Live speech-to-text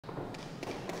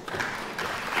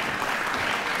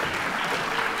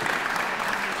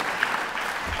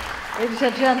Ladies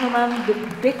and gentlemen,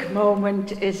 the big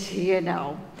moment is here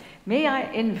now. May I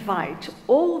invite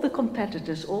all the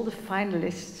competitors, all the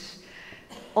finalists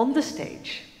on the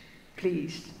stage,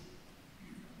 please.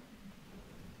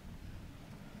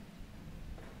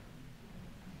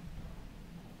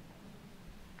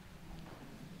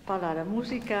 Palla la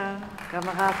musica,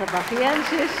 camerata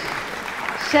bachiensis,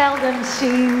 seldom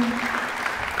seen,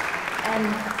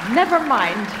 and never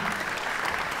mind.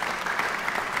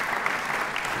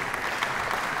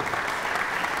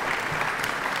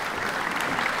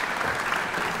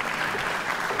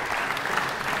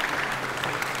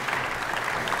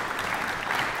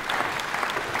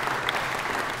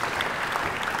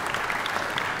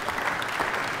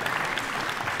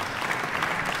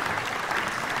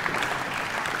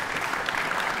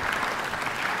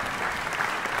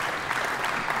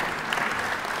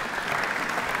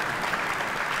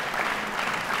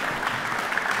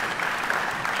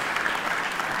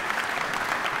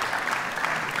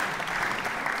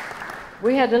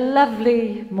 We had a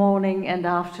lovely morning and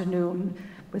afternoon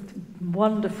with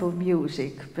wonderful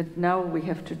music, but now we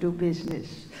have to do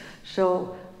business.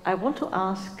 So I want to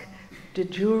ask the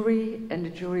jury and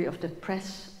the jury of the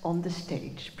press on the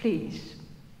stage, please.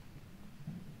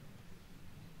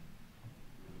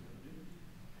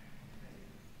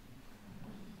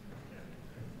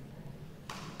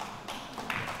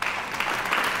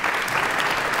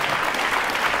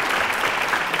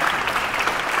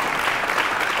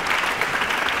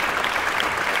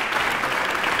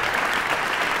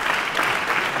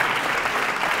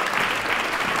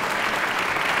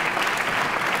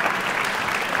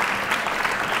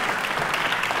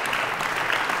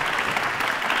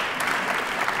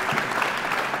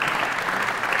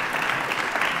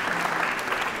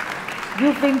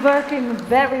 You've been working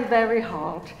very, very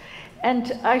hard.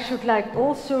 And I should like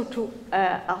also to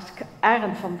ask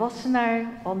Arend van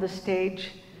Wassenaer on the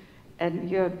stage, and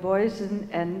Jörg Boysen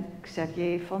and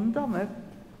Xavier van Damme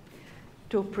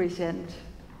to present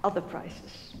other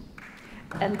prizes.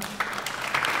 And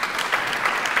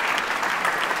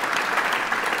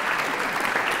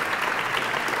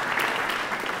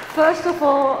first of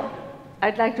all,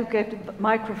 I'd like to give the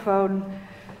microphone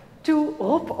to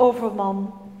Rob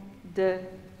Overman, the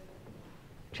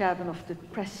chairman of the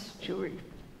press jury.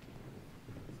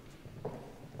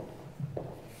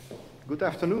 Good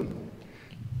afternoon.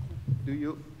 Do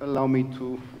you allow me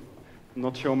to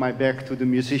not show my back to the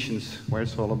musicians, where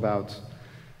it's all about?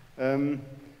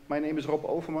 My name is Rob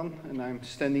Overman, and I'm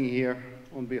standing here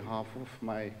on behalf of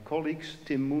my colleagues,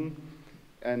 Tim Moon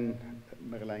and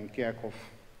Merlijn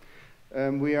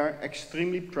Kerkhoff. We are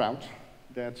extremely proud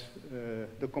that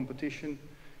the competition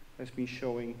has been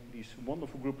showing this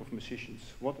wonderful group of musicians.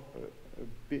 What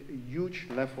a huge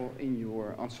level in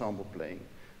your ensemble playing.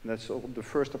 And that's all, the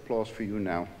first applause for you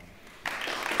now.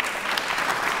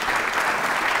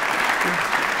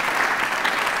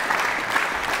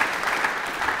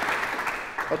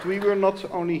 But we were not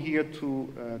only here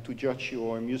to judge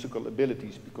your musical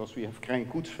abilities, because we have Krijn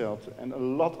Koetsveld and a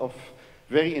lot of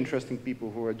very interesting people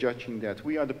who are judging that.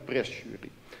 We are the press jury,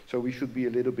 so we should be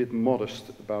a little bit modest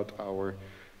about our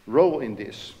role in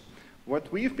this.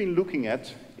 What we've been looking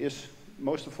at is,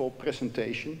 most of all,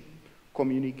 presentation,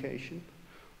 communication.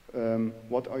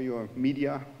 What are your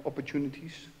media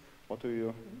opportunities? What are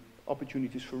your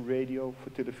opportunities for radio,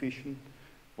 for television?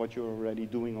 What you're already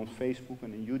doing on Facebook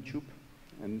and on YouTube.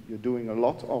 And you're doing a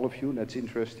lot, all of you, that's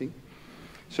interesting.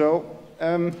 So,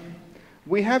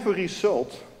 we have a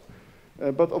result,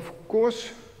 but of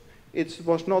course, it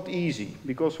was not easy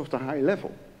because of the high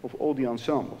level of all the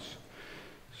ensembles.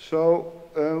 So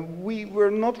we were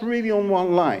not really on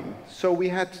one line. So we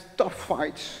had tough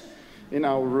fights in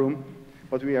our room,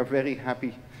 but we are very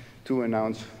happy to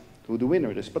announce who the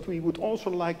winner is. But we would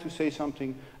also like to say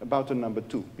something about the number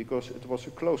 2, because it was a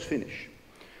close finish.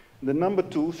 The number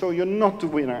 2, so you're not the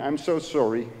winner, I'm so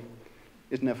sorry,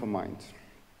 is Nevermind.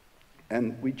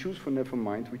 And we choose for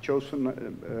Nevermind, we chose for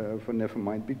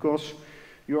Nevermind because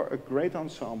you're a great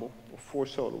ensemble of 4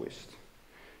 soloists.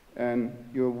 And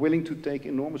you're willing to take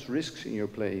enormous risks in your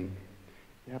playing.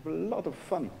 You have a lot of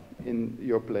fun in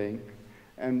your playing,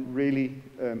 and really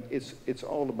it's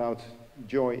all about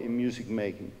joy in music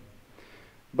making.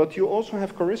 But you also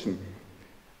have charisma,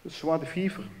 joie de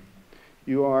vivre.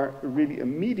 You are really a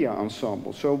media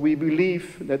ensemble, so we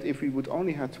believe that if we would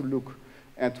only have to look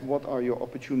at what are your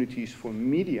opportunities for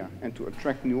media and to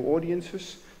attract new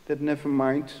audiences, that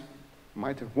Nevermind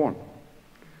might have won.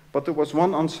 But there was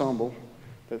one ensemble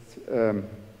that,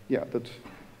 that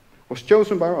was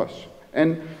chosen by us.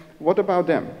 And what about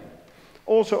them?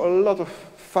 Also a lot of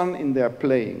fun in their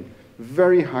playing,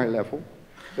 very high level.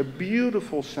 a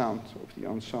beautiful sound of the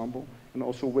ensemble, and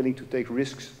also willing to take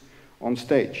risks on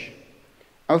stage.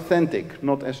 Authentic,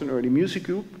 not as an early music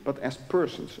group, but as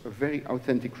persons, a very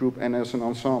authentic group and as an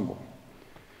ensemble.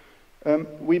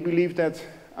 We believe that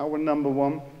our number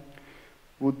one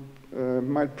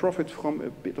might profit from a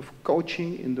bit of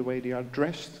coaching in the way they are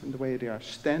dressed, in the way they are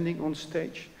standing on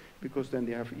stage, because then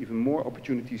they have even more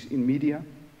opportunities in media.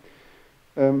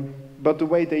 But the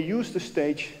way they use the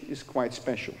stage is quite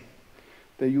special.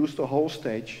 They use the whole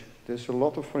stage. There's a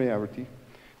lot of variety,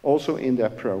 also in their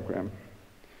program.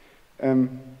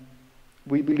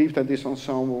 We believe that this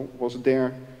ensemble was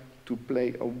there to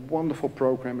play a wonderful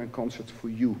program and concert for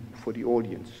you, for the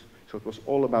audience. So it was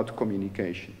all about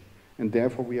communication. And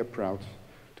therefore we are proud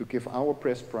to give our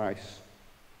press prize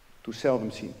to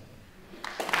Seldom Seen.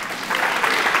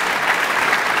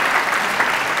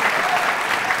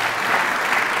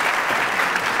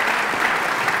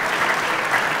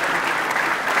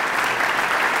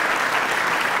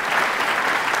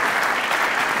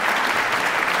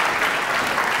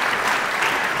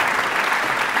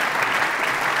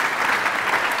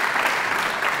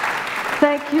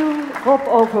 Thank you, Rob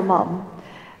Overman.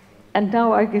 And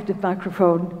now I give the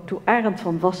microphone to Arend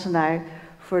van Wassenaer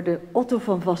for the Otto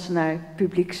van Wassenaer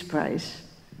Publieksprijs.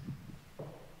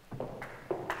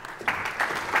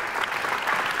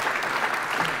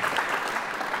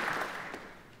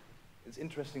 It's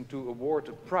interesting to award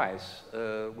a prize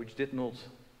which did not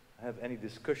have any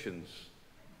discussions.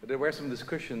 There were some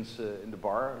discussions in the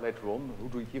bar later on.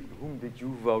 Whom did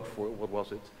you vote for? What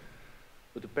was it?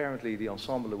 But apparently the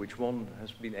ensemble which won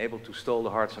has been able to steal the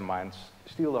hearts and minds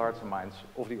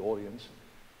of the audience.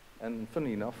 And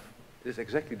funny enough, it is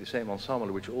exactly the same ensemble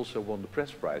which also won the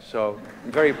press prize. So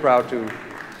I'm very proud to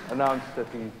announce that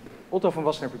the Otto van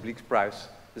Wassenaer Publieksprijs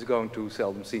is going to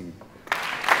Seldom Seen.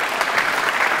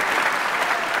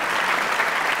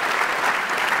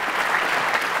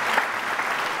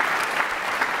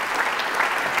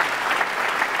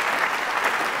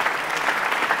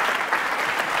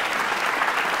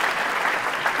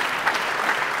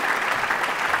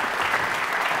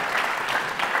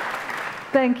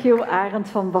 Thank you, Arend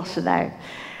van Wassenaer.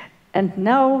 And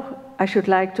now I should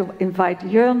like to invite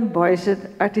Jörn Boysen,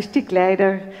 artistiek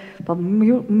leider van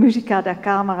Musica da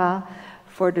Camera,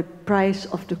 for the prize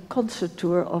of the concert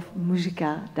tour of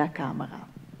Musica da Camera.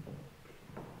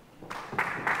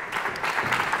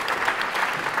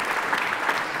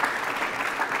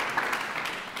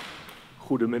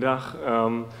 Goedemiddag.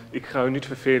 Ik ga u niet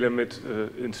vervelen met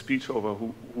een speech over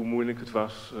hoe moeilijk het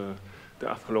was de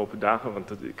afgelopen dagen,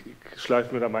 want ik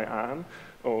sluit me daarbij aan.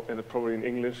 Oh, and probably in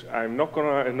English. I'm not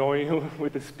gonna annoy you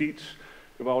with a speech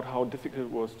about how difficult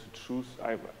it was to choose.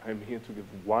 I'm here to give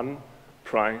one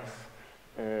prize,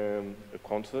 a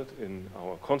concert in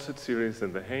our concert series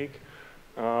in The Hague.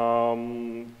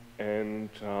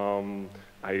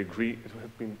 I agree, it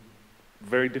has been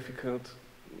very difficult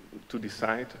to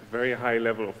decide, very high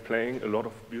level of playing, a lot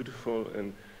of beautiful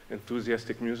and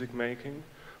enthusiastic music making.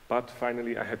 But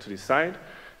finally I had to decide,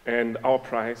 and our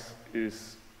prize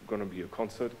is going to be a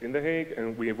concert in The Hague,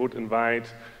 and we would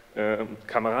invite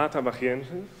Camerata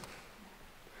Bagienses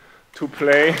to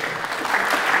play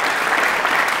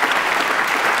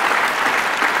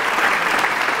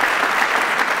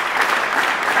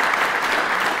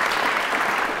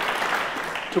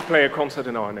a concert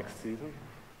in our next season.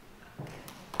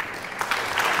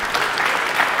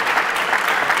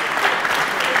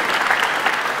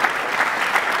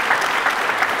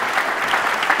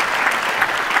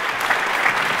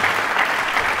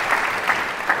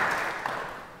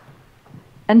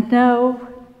 And now,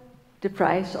 the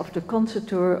prize of the concert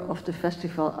tour of the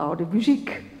festival Oude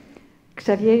Muziek,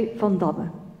 Xavier van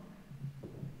Damme.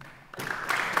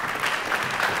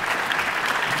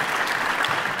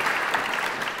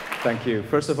 Thank you.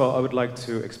 First of all, I would like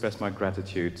to express my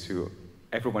gratitude to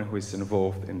everyone who is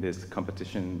involved in this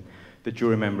competition, the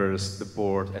jury members, the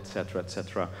board, etc.,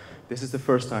 etc. This is the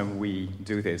first time we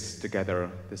do this together.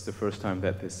 This is the first time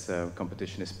that this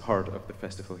competition is part of the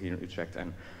festival here in Utrecht,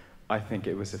 and I think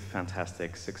it was a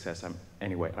fantastic success.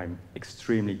 I'm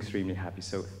extremely, extremely happy,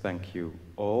 so thank you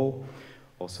all,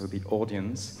 also the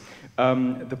audience.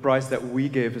 The prize that we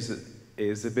give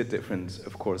is a bit different,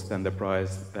 of course, than the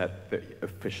prize that the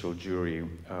official jury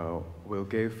will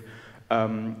give.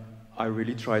 I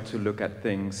really try to look at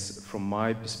things from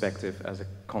my perspective as a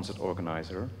concert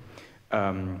organizer,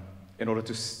 in order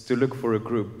to look for a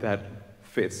group that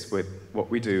fits with what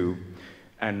we do,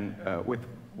 and with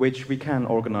which we can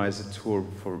organize a tour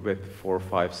with 4,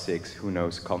 5, 6, who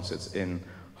knows, concerts in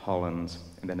Holland,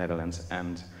 in the Netherlands,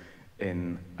 and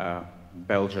in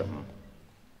Belgium.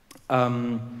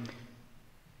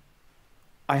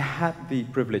 I had the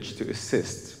privilege to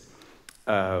assist,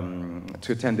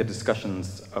 to attend the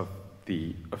discussions of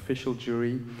the official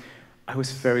jury. I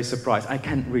was very surprised. I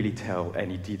can't really tell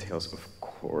any details, of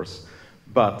course,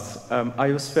 but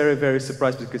I was very, very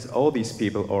surprised because all these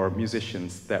people are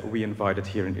musicians that we invited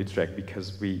here in Utrecht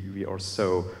because we are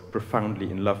so profoundly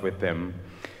in love with them.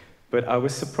 But I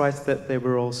was surprised that they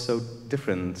were all so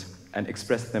different and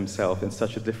expressed themselves in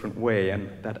such a different way, and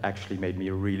that actually made me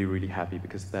really, really happy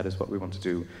because that is what we want to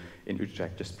do in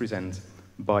Utrecht, just present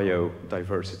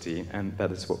biodiversity, and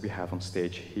that is what we have on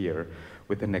stage here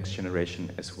with the next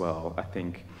generation as well.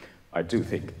 I do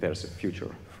think there's a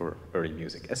future for early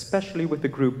music, especially with the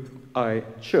group I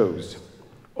chose,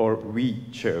 or we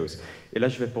chose. Et là,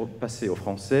 je vais passer au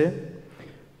français,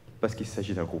 parce qu'il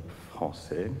s'agit d'un groupe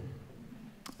français,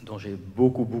 dont j'ai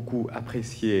beaucoup, beaucoup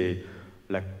apprécié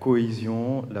la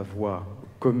cohésion, la voix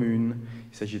commune.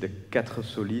 Il s'agit de 4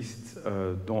 solistes,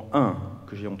 dont un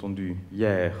que j'ai entendu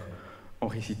hier en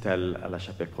récital à la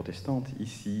chapelle protestante,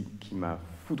 ici, qui m'a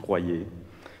foudroyé.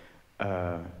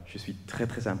 Je suis très,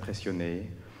 très impressionné.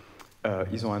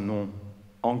 Ils ont un nom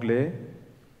anglais.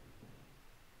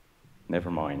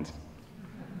 Never mind.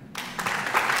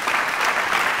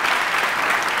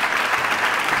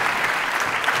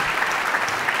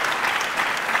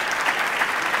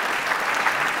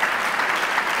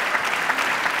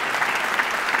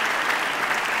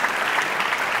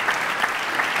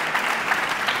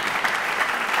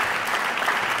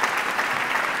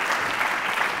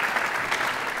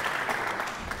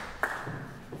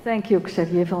 Thank you,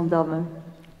 Xavier van Damme.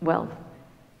 Well,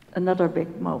 another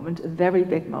big moment, a very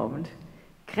big moment.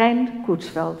 Krijn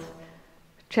Koetsveld,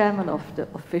 chairman of the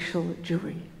official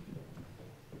jury.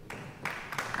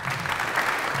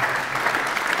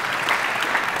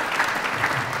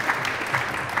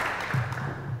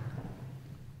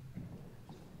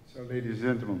 So, ladies and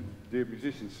gentlemen, dear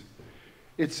musicians,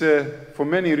 it's for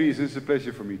many reasons a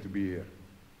pleasure for me to be here.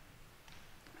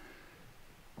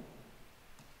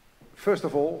 First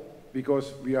of all,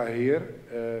 because we are here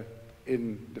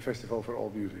in the Festival for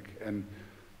All Music, and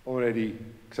already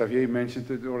Xavier mentioned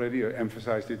it already, or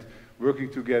emphasized it, working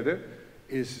together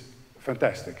is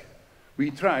fantastic.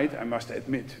 We tried, I must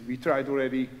admit, we tried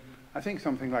already, I think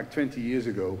something like 20 years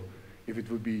ago, if it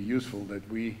would be useful that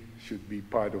we should be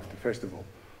part of the festival,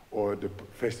 or the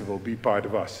festival be part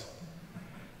of us.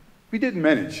 We didn't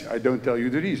manage, I don't tell you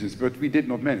the reasons, but we did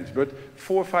not manage. But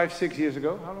 4, 5, 6 years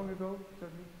ago, how long ago?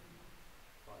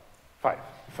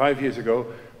 5 years ago,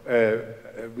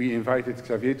 we invited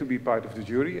Xavier to be part of the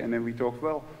jury, and then we talked,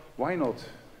 well, why not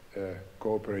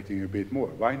cooperating a bit more?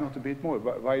 Why not a bit more?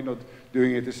 Why not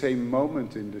doing it at the same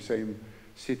moment in the same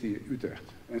city, Utrecht?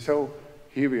 And so,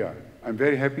 here we are. I'm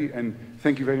very happy, and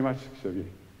thank you very much, Xavier.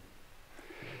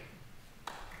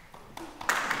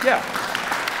 Yeah.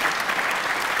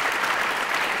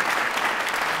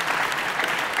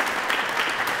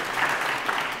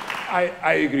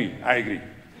 I agree.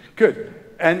 Good.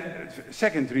 And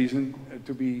second reason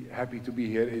to be happy to be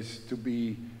here is to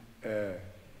be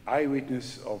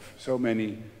eyewitness of so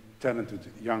many talented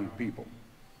young people.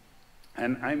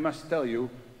 And I must tell you,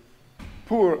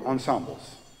 poor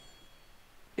ensembles.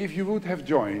 If you would have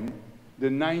joined the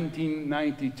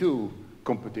 1992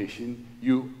 competition,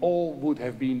 you all would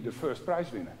have been the first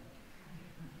prize winner.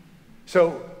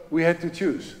 So we had to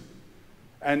choose.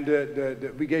 And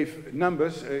we gave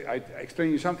numbers. I explain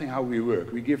you something how we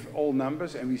work. We give all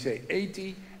numbers and we say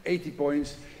 80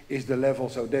 points is the level,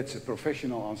 so that's a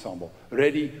professional ensemble,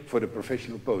 ready for the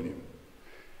professional podium.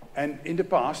 And in the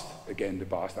past, again the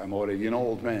past, I'm already an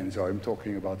old man, so I'm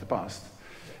talking about the past.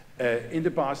 In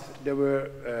the past, there were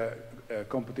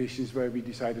competitions where we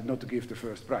decided not to give the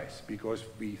first prize because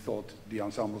we thought the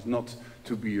ensembles not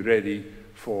to be ready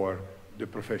for the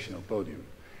professional podium.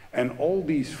 And all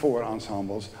these 4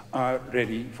 ensembles are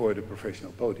ready for the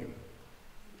professional podium.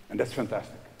 And that's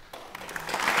fantastic.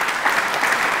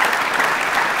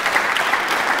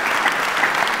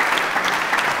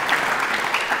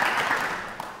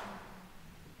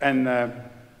 And,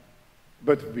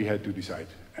 but we had to decide.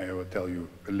 I will tell you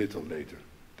a little later,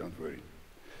 don't worry.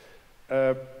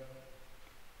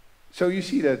 So you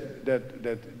see that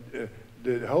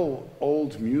the whole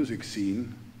old music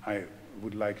scene, I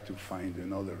would like to find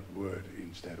another word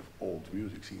instead of old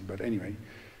music scene, but anyway,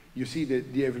 you see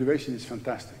that the evaluation is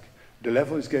fantastic. The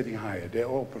level is getting higher, they're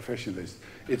all professionalists.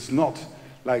 It's not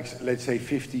like, let's say,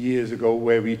 50 years ago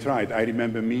where we tried. I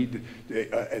remember me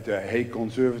at the Hague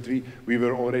Conservatory, we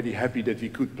were already happy that we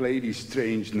could play these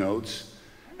strange notes,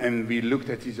 and we looked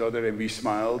at each other and we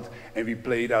smiled, and we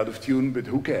played out of tune, but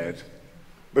who cared?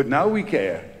 But now we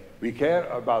care. We care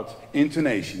about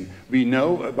intonation. We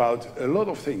know about a lot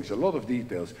of things, a lot of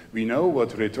details. We know what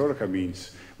rhetorica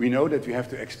means. We know that we have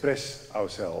to express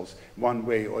ourselves one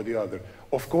way or the other.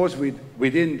 Of course,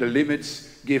 within the limits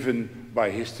given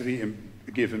by history and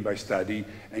given by study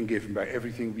and given by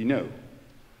everything we know.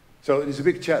 So it is a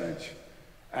big challenge.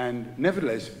 And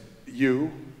nevertheless,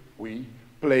 we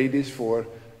play this for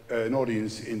an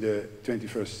audience in the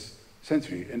 21st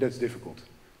century, and that's difficult.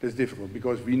 That's difficult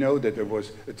because we know that there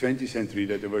was a 20th century,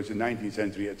 that there was a 19th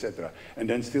century, etc. And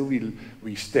then still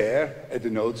we stare at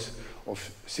the notes of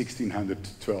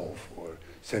 1612 or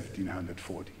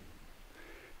 1740.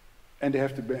 And they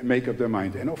have to make up their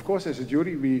mind. And of course, as a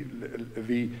jury, we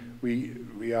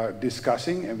are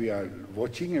discussing and we are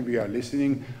watching and we are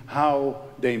listening how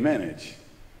they manage.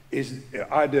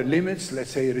 Are the limits, let's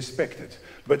say, respected?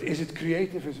 But is it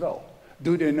creative as well?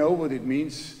 Do they know what it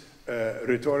means?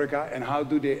 Rhetorica, and how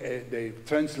do they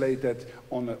translate that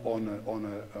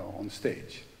on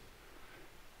stage?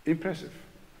 Impressive,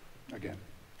 again.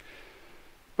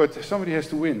 But somebody has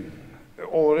to win.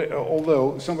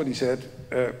 Although somebody said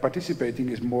participating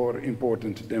is more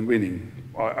important than winning.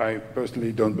 I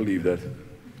personally don't believe that.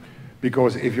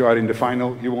 Because if you are in the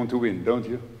final, you want to win, don't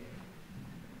you?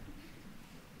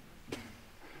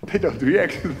 They don't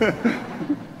react.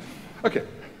 Okay,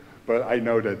 but I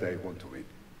know that they want to win.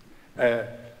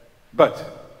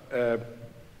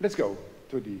 Let's go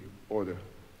to the order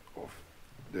of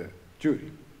the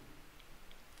jury.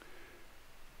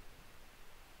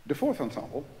 The fourth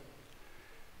ensemble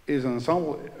is an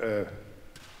ensemble,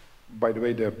 by the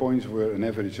way, their points were an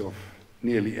average of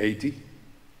nearly 80.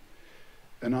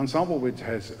 An ensemble which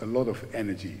has a lot of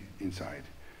energy inside.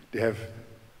 They have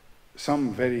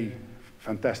some very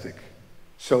fantastic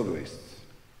soloists.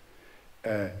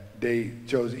 They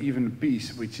chose even a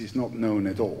piece which is not known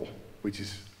at all, which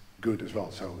is good as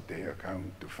well. So they are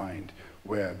going to find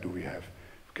where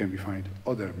can we find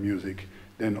other music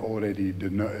than already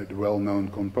the well-known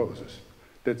composers.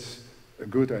 That's a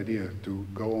good idea to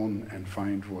go on and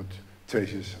find what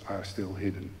treasures are still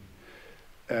hidden.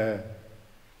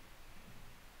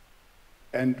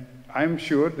 And I'm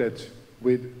sure that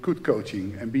with good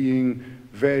coaching and being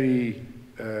very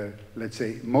let's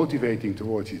say, motivating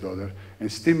towards each other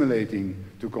and stimulating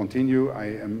to continue, I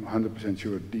am 100%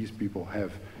 sure these people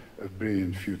have a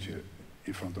brilliant future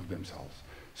in front of themselves.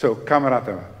 So,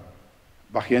 Camerata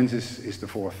Bachiensis is the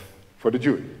fourth for the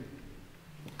jury.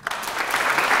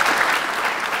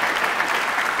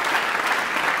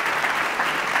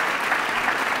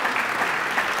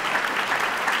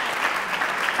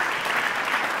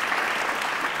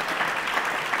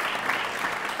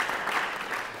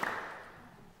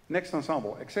 Next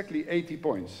ensemble, exactly 80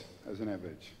 points as an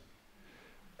average.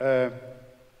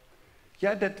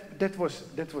 Yeah, that was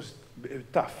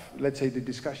tough. Let's say the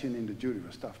discussion in the jury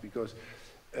was tough because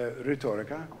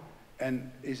rhetorica, and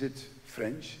is it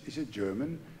French, is it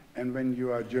German? And when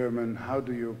you are German, how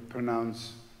do you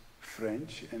pronounce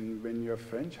French? And when you're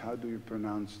French, how do you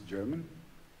pronounce German?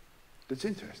 That's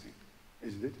interesting,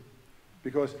 isn't it?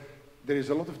 Because there is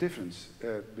a lot of difference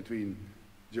between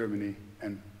Germany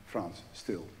and France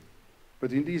still.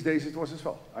 But in these days it was as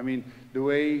well. I mean, the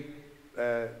way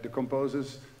the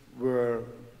composers were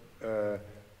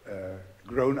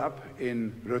grown up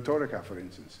in rhetorica, for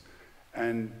instance.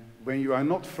 And when you are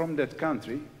not from that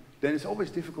country, then it's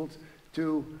always difficult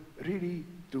to really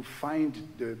find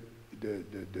the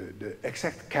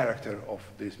exact character of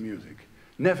this music.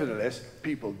 Nevertheless,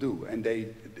 people do, and they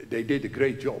did a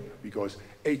great job, because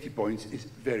 80 points is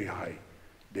very high.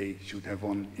 They should have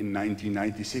won in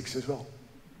 1996 as well.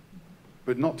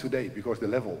 But not today, because the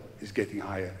level is getting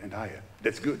higher and higher.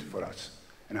 That's good for us,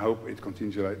 and I hope it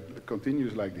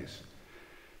continues like this.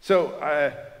 So,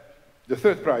 the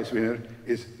third prize winner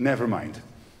is Nevermind.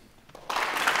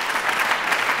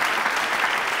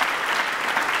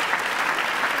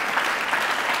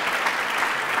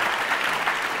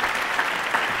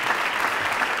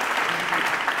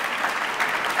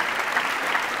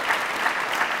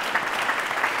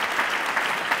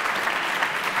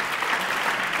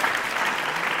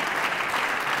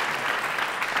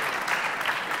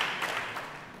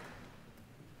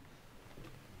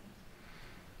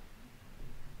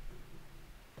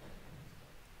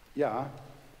 Yeah,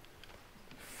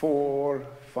 4,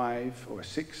 5, or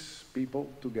 6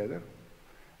 people together,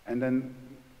 and then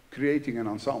creating an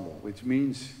ensemble, which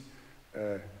means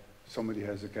somebody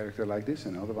has a character like this,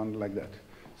 another one like that.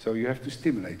 So you have to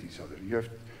stimulate each other. You have,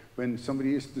 when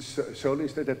somebody is the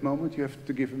soloist at that moment, you have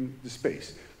to give him the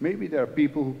space. Maybe there are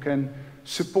people who can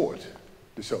support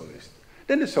the soloist.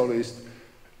 Then the soloist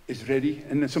is ready,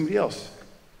 and then somebody else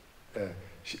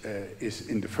is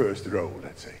in the first row,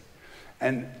 let's say.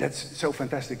 And that's so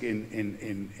fantastic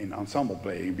in ensemble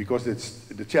playing, because it's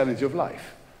the challenge of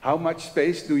life. How much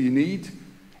space do you need,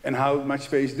 and how much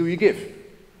space do you give?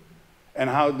 And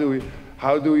how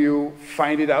do you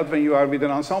find it out when you are with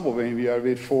an ensemble, when you are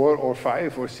with 4 or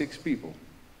 5 or 6 people?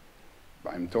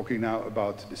 I'm talking now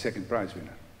about the second prize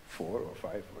winner. 4 or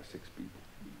 5 or 6 people.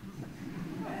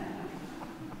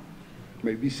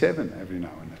 Maybe 7 every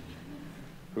now and then.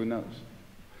 Who knows?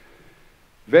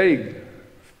 Very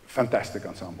fantastic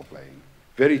ensemble playing.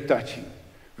 Very touching.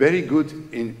 Very good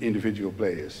individual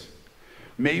players.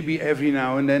 Maybe every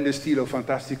now and then the stilo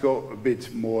fantastico a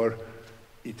bit more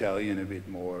Italian, a bit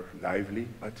more lively,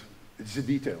 but it's a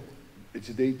detail. It's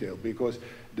a detail, because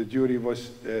the jury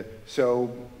was so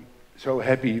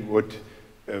happy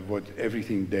what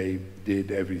everything they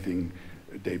did, everything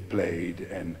they played,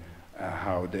 and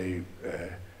how they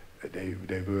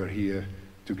were here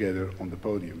together on the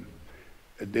podium.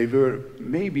 They were,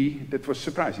 maybe, that was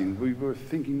surprising, we were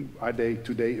thinking, are they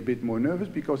today a bit more nervous?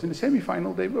 Because in the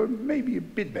semi-final they were maybe a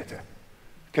bit better.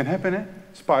 Can happen, eh?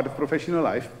 It's part of professional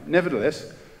life.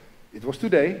 Nevertheless, it was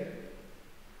today.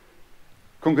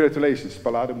 Congratulations,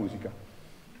 Palade Musica.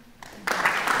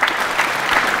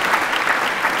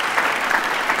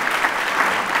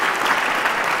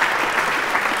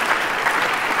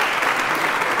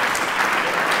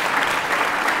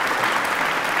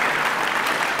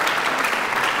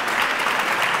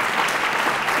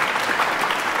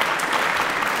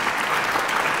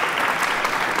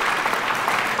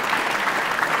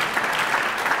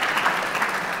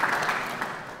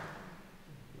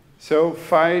 So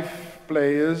 5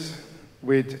 players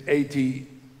with 80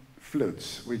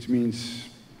 flutes, which means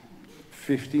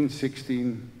 15,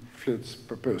 16 flutes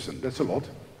per person. That's a lot.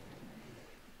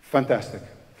 Fantastic,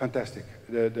 fantastic.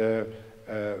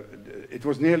 It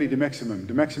was nearly the maximum.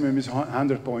 The maximum is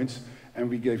 100 points, and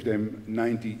we gave them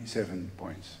 97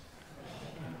 points.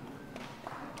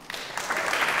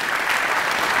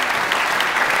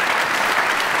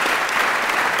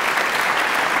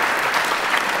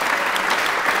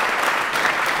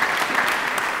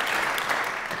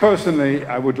 Personally,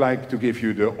 I would like to give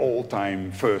you the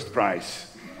all-time first prize,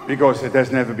 because it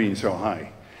has never been so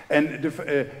high. And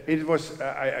it was,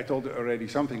 I told already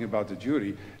something about the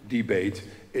jury debate.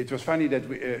 It was funny that,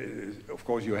 of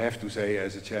course, you have to say,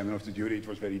 as a chairman of the jury, it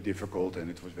was very difficult and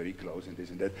it was very close and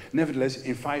this and that. Nevertheless,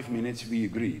 in 5 minutes, we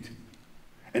agreed.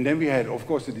 And then we had, of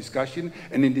course, a discussion,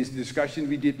 and in this discussion,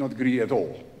 we did not agree at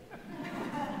all.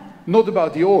 Not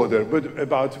about the order, but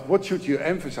about what should you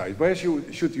emphasize, where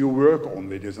should you work on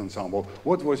with this ensemble,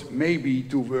 what was maybe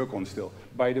to work on still.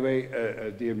 By the way,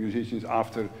 dear musicians,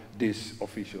 after this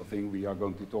official thing, we are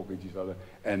going to talk with each other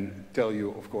and tell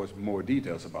you, of course, more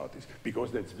details about this,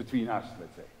 because that's between us,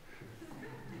 let's say.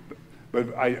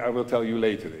 But I will tell you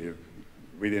later,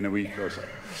 within a week or so.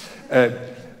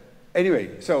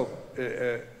 Anyway, so,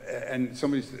 and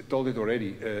somebody told it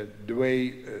already, the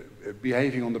way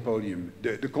behaving on the podium,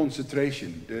 the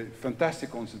concentration, the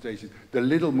fantastic concentration, the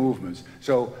little movements.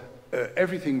 So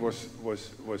everything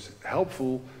was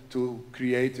helpful to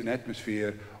create an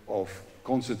atmosphere of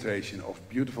concentration, of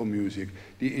beautiful music,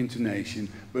 the intonation,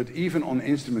 but even on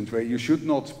instruments where you should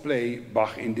not play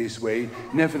Bach in this way,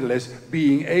 nevertheless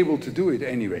being able to do it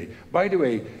anyway. By the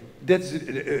way, that's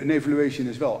an evaluation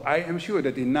as well. I am sure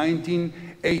that in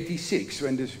 1986,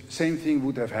 when the same thing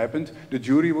would have happened, the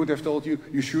jury would have told you,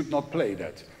 you should not play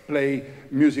that. Play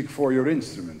music for your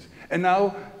instrument. And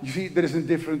now, you see, there is a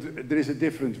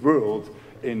different world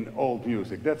in old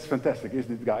music. That's fantastic,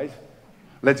 isn't it, guys?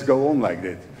 Let's go on like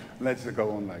this. Let's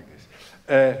go on like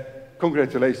this.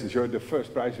 Congratulations, you're the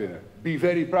first prize winner. Be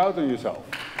very proud of yourself.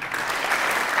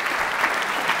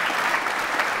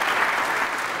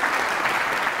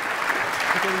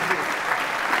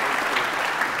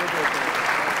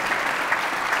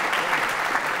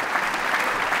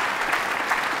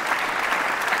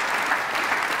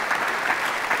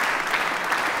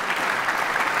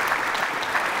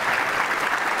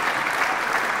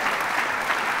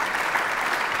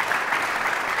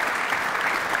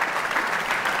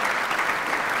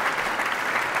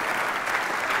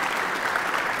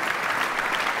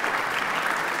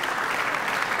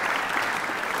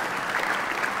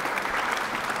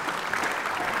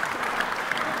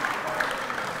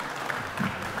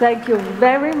 Thank you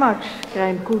very much,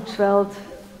 Krijn Koetsveld,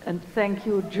 and thank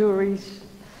you, juries.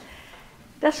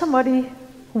 There's somebody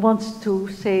who wants to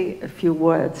say a few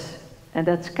words, and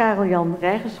that's Karel-Jan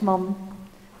Rijgersman,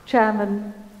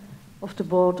 chairman of the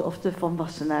board of the Van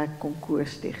Wassenaer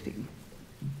Concours Stichting.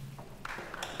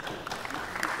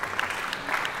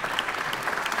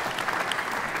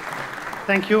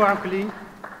 Thank you, Aukelien.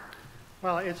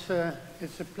 Well, it's a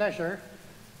pleasure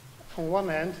on one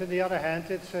hand. On the other hand,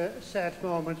 it's a sad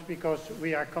moment because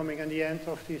we are coming at the end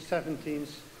of the 17th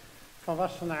Van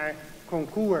Wassenaer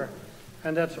Concours.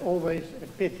 And that's always a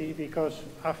pity because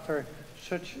after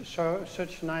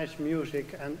such nice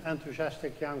music and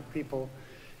enthusiastic young people,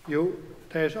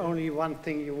 there's only one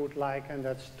thing you would like, and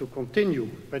that's to continue.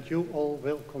 But you all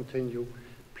will continue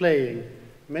playing.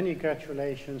 Many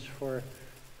congratulations for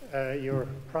your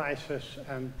prizes,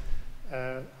 and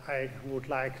I would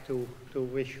like to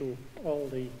wish you all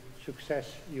the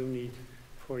success you need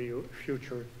for your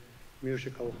future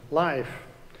musical life.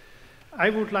 I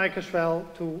would like as well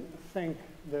to thank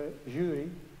the jury,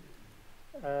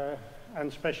 and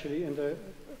especially in the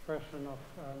person of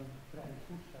Krijn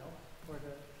Koetsveld, for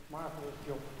the marvelous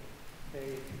job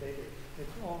they did.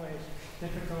 It's always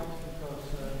difficult because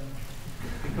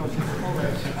it's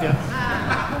always...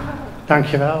 Yeah.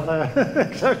 Dankjewel.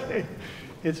 Exactly.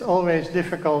 It's always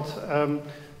difficult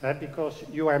because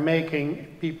you are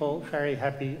making people very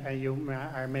happy and you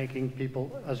are making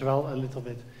people as well a little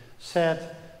bit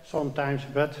sad sometimes,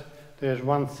 but there's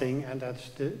one thing, and that's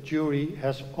the jury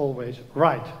has always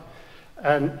right.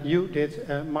 And you did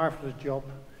a marvelous job,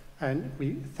 and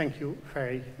we thank you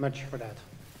very much for that.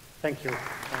 Thank you.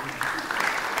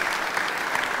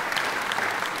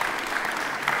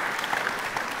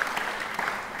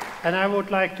 And I would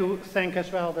like to thank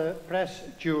as well the press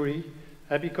jury,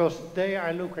 because they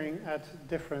are looking at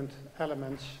different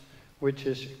elements, which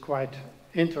is quite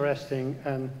interesting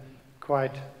and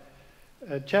quite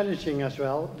challenging as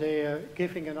well. They are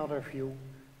giving another view,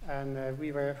 and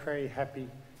we were very happy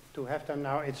to have them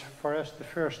now. It's for us the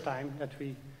first time that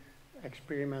we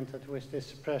experimented with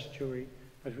this press jury,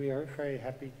 but we are very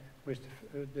happy with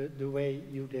the way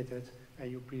you did it and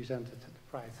you presented the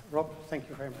prize. Rob, thank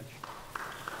you very much.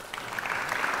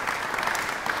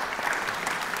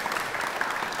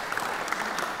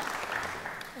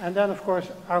 And then, of course,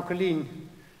 Aukeline,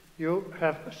 you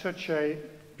have such a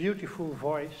beautiful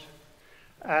voice,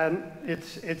 and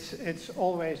it's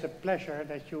always a pleasure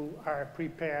that you are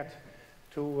prepared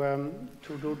to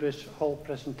do this whole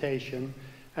presentation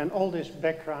and all this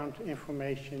background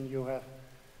information you have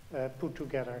put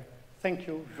together. Thank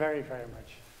you very, very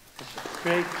much. It's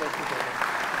great that you did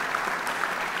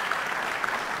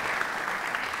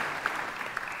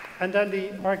it. And then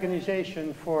the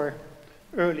organization for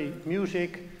early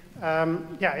music.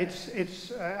 Yeah,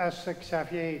 it's as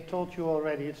Xavier told you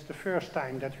already, it's the first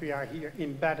time that we are here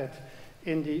embedded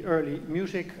in the early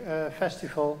music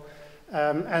festival.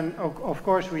 And of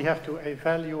course we have to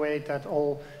evaluate that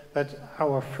all, but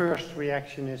our first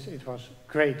reaction is it was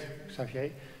great,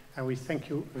 Xavier, and we thank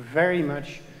you very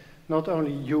much, not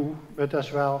only you, but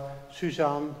as well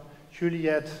Suzanne,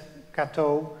 Juliette,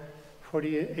 Cato, for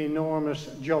the enormous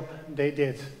job they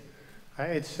did.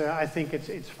 I think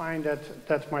it's fine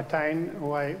that Martijn,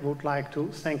 who I would like to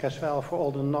thank as well for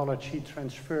all the knowledge he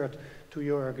transferred to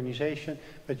your organization,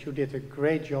 but you did a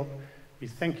great job. We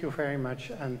thank you very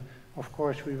much, and of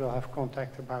course we will have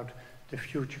contact about the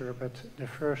future, but the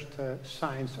first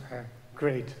signs are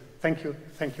great. Thank you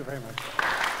very much.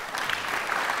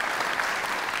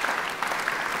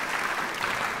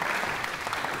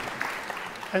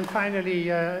 And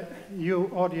finally,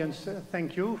 you audience,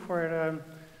 thank you for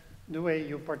the way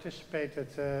you participated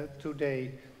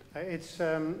today. It's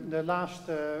the last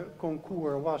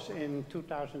concours was in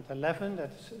 2011,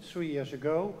 that's 3 years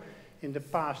ago. In the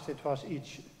past it was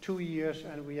each 2 years,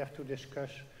 and we have to discuss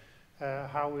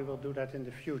how we will do that in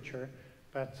the future.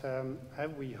 But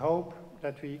we hope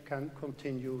that we can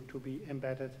continue to be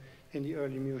embedded in the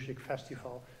Early Music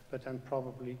Festival, but then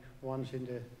probably once in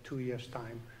the 2 years'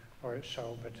 time or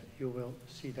so, but you will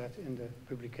see that in the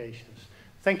publications.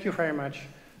 Thank you very much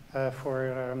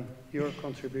for your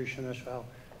contribution as well,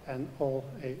 and all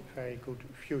a very good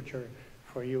future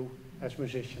for you as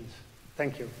musicians.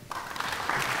 Thank you.